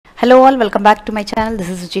Hello all, welcome back to my channel. This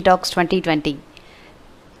is Suchi Talks 2020.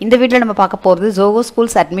 இந்த வீடியோல நம்ம பார்க்க போறது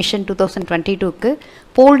ZOHOSChools admission 2022 க்கு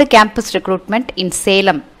pooled campus recruitment in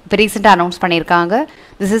Salem recently announce பண்ணிருக்காங்க.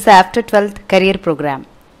 This is after 12th career program.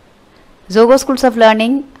 ZOHOSChools of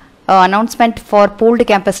learning announcement for pooled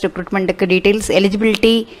campus recruitment க்கு details,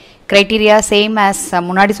 eligibility criteria same as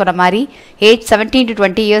முன்னாடி சொன்ன மாதிரி age 17 to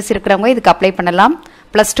 20 years இருக்கறவங்க இதுக்கு apply பண்ணலாம்.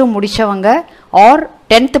 +2 முடிச்சவங்க or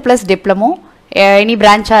 10th plus diploma any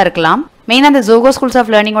branch இருக்கலாம். மெயினா அந்த ZOHOSChools of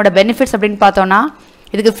learning ஓட benefits அப்படினு பார்த்தோம்னா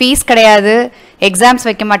இதுக்கு ஃபீஸ் கிடையாது, எக்ஸாம்ஸ்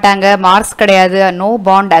வைக்க மாட்டாங்க, மார்க்ஸ் கிடையாது, நோ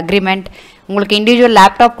பாண்ட் அக்ரிமெண்ட், உங்களுக்கு இண்டிவிஜுவல்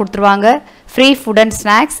லேப்டாப் கொடுத்துருவாங்க, free food and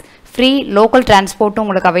snacks, free local டிரான்ஸ்போர்ட்டும்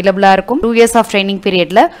உங்களுக்கு அவைலபிளாக இருக்கும். 2 years ஆஃப் ட்ரைனிங்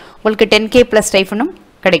பீரியடில் உங்களுக்கு 10K + ஸ்டைஃபனும்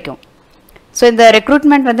கிடைக்கும். ஸோ இந்த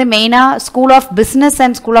ரெக்ரூட்மெண்ட் வந்து மெயினாக school of business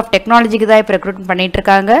and school of டெக்னாலஜிக்கு தான் இப்போ ரெக்ரூட்மெண்ட் பண்ணிட்டு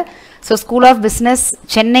இருக்காங்க. So school of business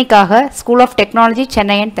சென்னைக்காக, school of technology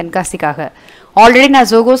Chennai and தென்காசிக்காக. Already நான்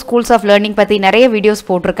ZOHOSChools of learning பற்றி நிறைய வீடியோஸ்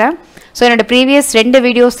போட்டிருக்கேன். ஸோ என்னோட ப்ரீவியஸ் 2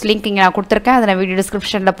 வீடியோஸ் லிங்க் இங்கே நான் கொடுத்துருக்கேன், அதை நான் வீடியோ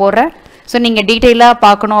டிஸ்கிரிப்ஷனில் போடுறேன். ஸோ நீங்கள் டீட்டெயிலாக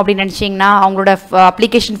பார்க்கணும் அப்படின்னு நினச்சிங்கன்னா அவங்களோட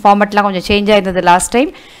அப்ளிகேஷன் ஃபார்மெட்லாம் கொஞ்சம் சேஞ்ச் ஆயிருந்தது லாஸ்ட்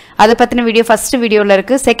டைம். அதை பற்றின வீடியோ ஃபஸ்ட்டு வீடியோவில்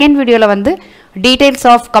இருக்குது. செகண்ட் வீடியோவில் வந்து details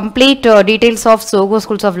of complete details of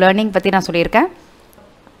ZOHOSChools of learning பற்றி நான் சொல்லியிருக்கேன்.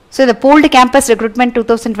 ஸோ இந்த pooled campus recruitment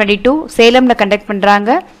 2022 சேலமில் கண்டக்ட்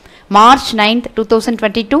பண்ணுறாங்க. March 9th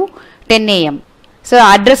 2022 10 AM. ஸோ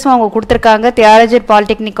அட்ரஸும் அவங்க கொடுத்துருக்காங்க, Thyagarajar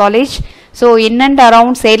Polytechnic college. So in and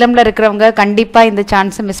around சேலமில் இருக்கிறவங்க கண்டிப்பாக இந்த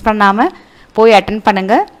சான்ஸை மிஸ் பண்ணாமல் போய் அட்டன்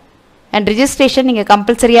பண்ணுங்கள். அண்ட் ரிஜிஸ்ட்ரேஷன் நீங்கள்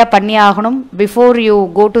கம்பல்சரியாக பண்ணி ஆகணும் before you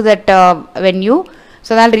go to that venue. So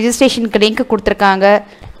அதனால் ரிஜிஸ்ட்ரேஷனுக்கு லிங்க் கொடுத்துருக்காங்க.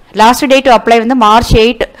 லாஸ்ட் டேட் டு அப்ளை வந்து March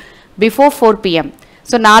 8 பிஃபோர் 4 PM.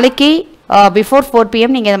 ஸோ நாளைக்கு பிஃபோர் 4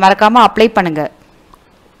 PM நீங்கள் இதை மறக்காமல் அப்ளை பண்ணுங்கள்.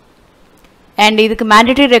 அண்ட் இதுக்கு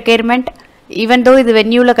மேண்டேட்டரி ரெக்யர்மெண்ட், ஈவன் தோ இது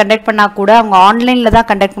வென்யூவில் கண்டக்ட் பண்ணால் கூட அவங்க ஆன்லைனில் தான்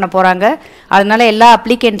கண்டக்ட் பண்ண போகிறாங்க. அதனால எல்லா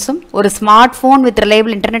அப்ளிகன்ஸும் ஒரு smart phone with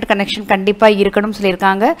reliable internet connection கண்டிப்பாக இருக்கணும்னு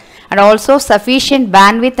சொல்லியிருக்காங்க. And also sufficient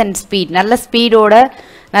bandwidth and speed, நல்ல ஸ்பீடோட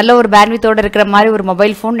நல்ல ஒரு பேண்ட்வித்தோடு இருக்கிற மாதிரி ஒரு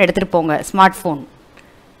மொபைல் ஃபோன் எடுத்துகிட்டு போங்க, ஸ்மார்ட் ஃபோன்.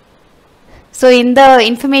 ஸோ இந்த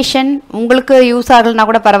இன்ஃபர்மேஷன் உங்களுக்கு யூஸ் ஆகலைன்னா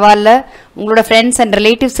கூட பரவாயில்ல, உங்களோட friends and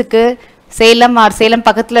ரிலேட்டிவ்ஸுக்கு Salem R Salem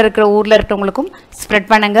பக்கத்தில் இருக்கிற ஊரில் இருக்கிறவங்களுக்கும்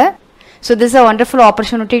ஸ்ப்ரெட் பண்ணுங்கள். So this a wonderful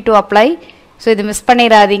opportunity to apply. So இது மிஸ்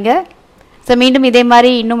பண்ணிடாதீங்க. ஸோ மீண்டும் இதே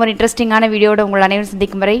மாதிரி இன்னும் ஒரு இன்ட்ரெஸ்டிங்கான வீடியோட உங்கள் அனைவரும்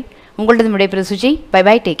சந்திக்கும் வரை உங்களது விடைபெறும் Suji. By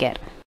by, take care.